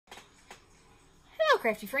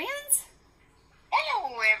crafty friends.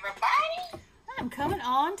 Hello, everybody. I'm coming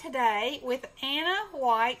on today with Anna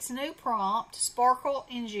Wight's new prompt, Sparkle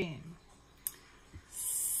in June.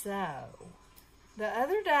 So, the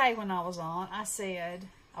other day when I was on, I said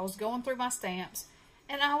I was going through my stamps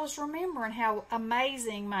and I was remembering how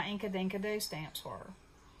amazing my Inka-Dinka-Doo stamps were.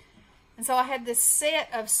 And so I had this set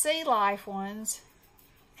of Sea Life ones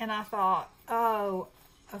and I thought, oh,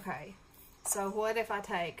 okay, so what if I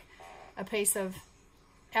take a piece of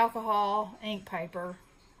alcohol ink paper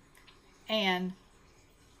and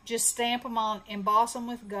just stamp them on, emboss them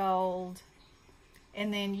with gold,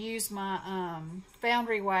 and then use my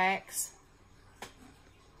foundry wax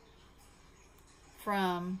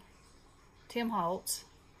from Tim Holtz.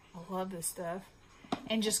 I love this stuff.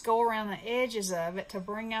 And just go around the edges of it to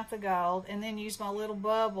bring out the gold, and then use my little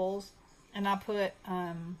bubbles, and I put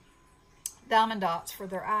diamond dots for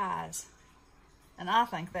their eyes. And I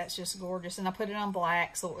think that's just gorgeous. And I put it on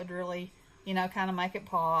black so it would really, you know, kind of make it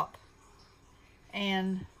pop.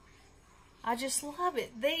 And I just love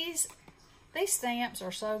it. These stamps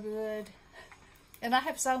are so good. And I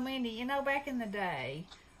have so many. You know, back in the day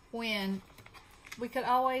when we could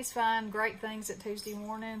always find great things at Tuesday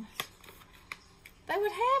Morning, they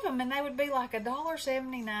would have them and they would be like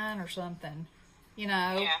 $1.79 or something, you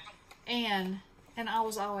know. Yeah. And I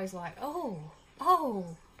was always like, oh,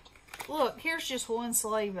 look, here's just one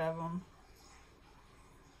sleeve of them.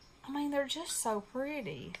 I mean, they're just so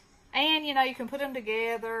pretty. And, you know, you can put them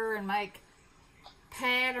together and make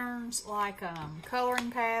patterns like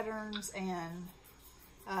coloring patterns and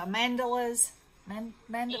mandalas.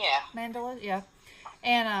 Mandalas, yeah.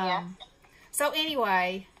 And so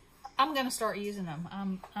anyway, I'm going to start using them.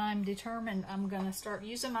 I'm determined I'm going to start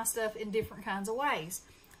using my stuff in different kinds of ways.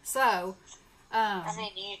 So, I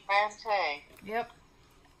need to use mine too. Yep.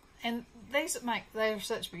 And they're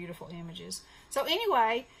such beautiful images. So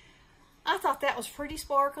anyway, I thought that was pretty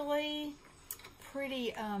sparkly,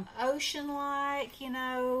 pretty ocean-like, you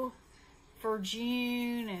know, for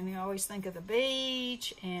June. And you always think of the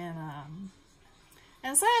beach. And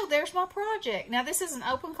so there's my project. Now this is an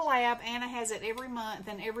open collab. Anna has it every month,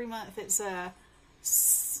 and every month it's a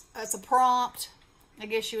prompt, I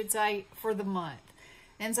guess you would say, for the month.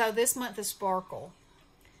 And so this month is sparkle.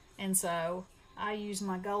 And so I use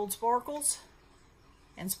my gold sparkles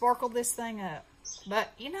and sparkle this thing up.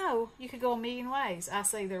 But, you know, you could go a million ways.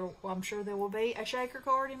 I'm sure there will be a shaker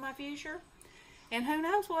card in my future. And who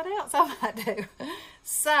knows what else I might do.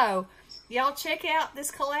 So, y'all check out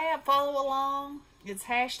this collab. Follow along. It's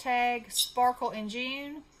hashtag Sparkle in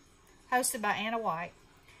June, hosted by Anna Wight.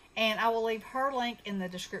 And I will leave her link in the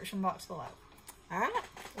description box below. All right.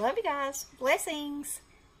 Love you guys. Blessings.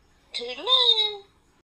 Toodaloo.